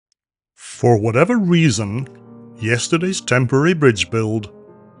For whatever reason, yesterday's temporary bridge build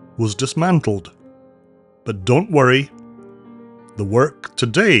was dismantled. But don't worry, the work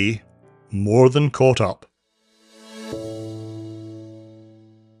today more than caught up.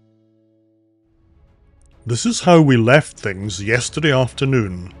 This is how we left things yesterday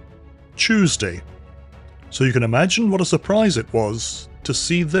afternoon, Tuesday. So you can imagine what a surprise it was to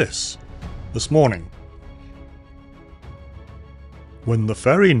see this morning. When the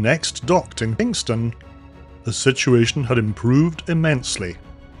ferry next docked in Kingston, the situation had improved immensely.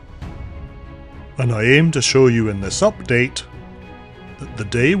 And I aim to show you in this update that the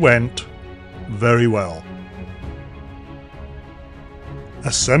day went very well.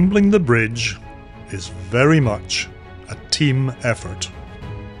 Assembling the bridge is very much a team effort.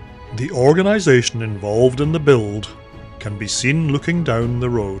 The organisation involved in the build can be seen looking down the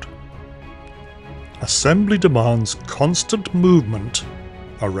road. Assembly demands constant movement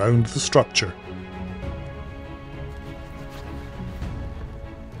around the structure.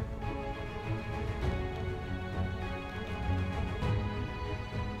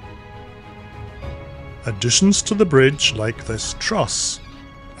 Additions to the bridge like this truss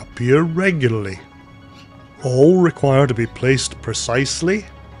appear regularly. All require to be placed precisely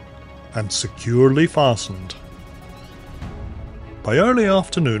and securely fastened. By early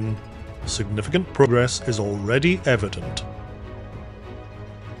afternoon, significant progress is already evident.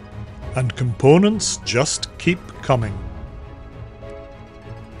 And components just keep coming.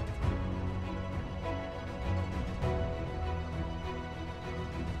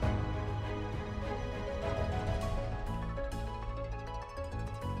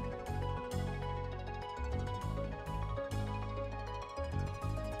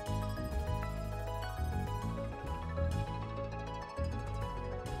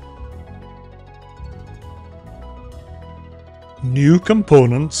 New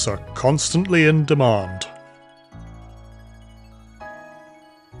components are constantly in demand.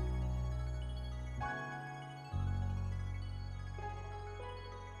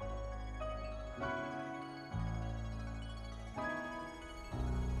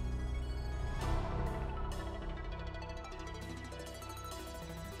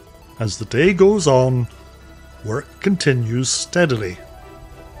 As the day goes on, work continues steadily,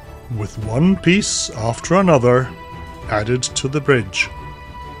 with one piece after another added to the bridge.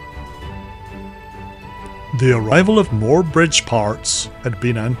 The arrival of more bridge parts had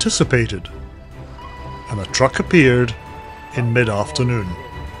been anticipated, and a truck appeared in mid-afternoon,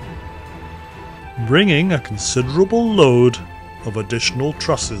 bringing a considerable load of additional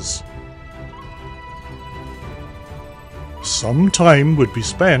trusses. Some time would be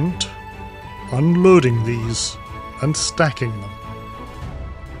spent unloading these and stacking them.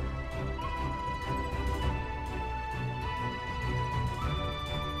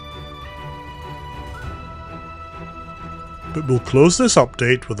 But we'll close this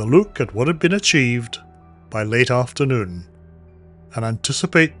update with a look at what had been achieved by late afternoon and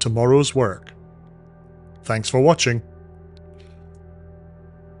anticipate tomorrow's work. Thanks for watching.